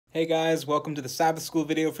Hey guys, welcome to the Sabbath School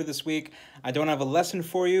video for this week. I don't have a lesson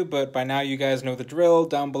for you, but by now you guys know the drill.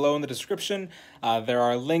 Down below in the description, there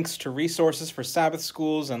are links to resources for Sabbath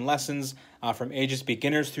schools and lessons from ages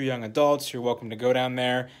beginners through young adults. You're welcome to go down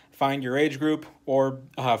there, find your age group, or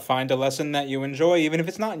find a lesson that you enjoy, even if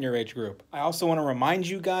it's not in your age group. I also want to remind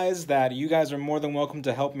you guys that you guys are more than welcome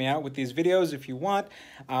to help me out with these videos if you want.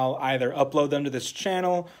 I'll either upload them to this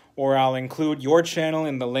channel or I'll include your channel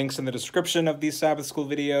in the links in the description of these Sabbath School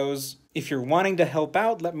videos. If you're wanting to help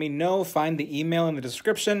out, let me know. Find the email in the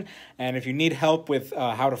description. And if you need help with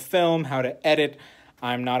how to film, how to edit,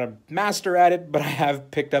 I'm not a master at it, but I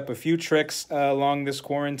have picked up a few tricks along this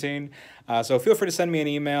quarantine. So feel free to send me an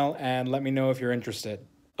email and let me know if you're interested.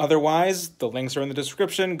 Otherwise, the links are in the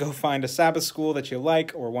description. Go find a Sabbath school that you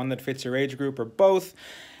like or one that fits your age group or both.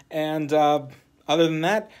 And other than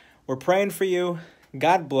that, we're praying for you.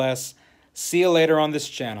 God bless. See you later on this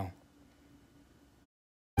channel.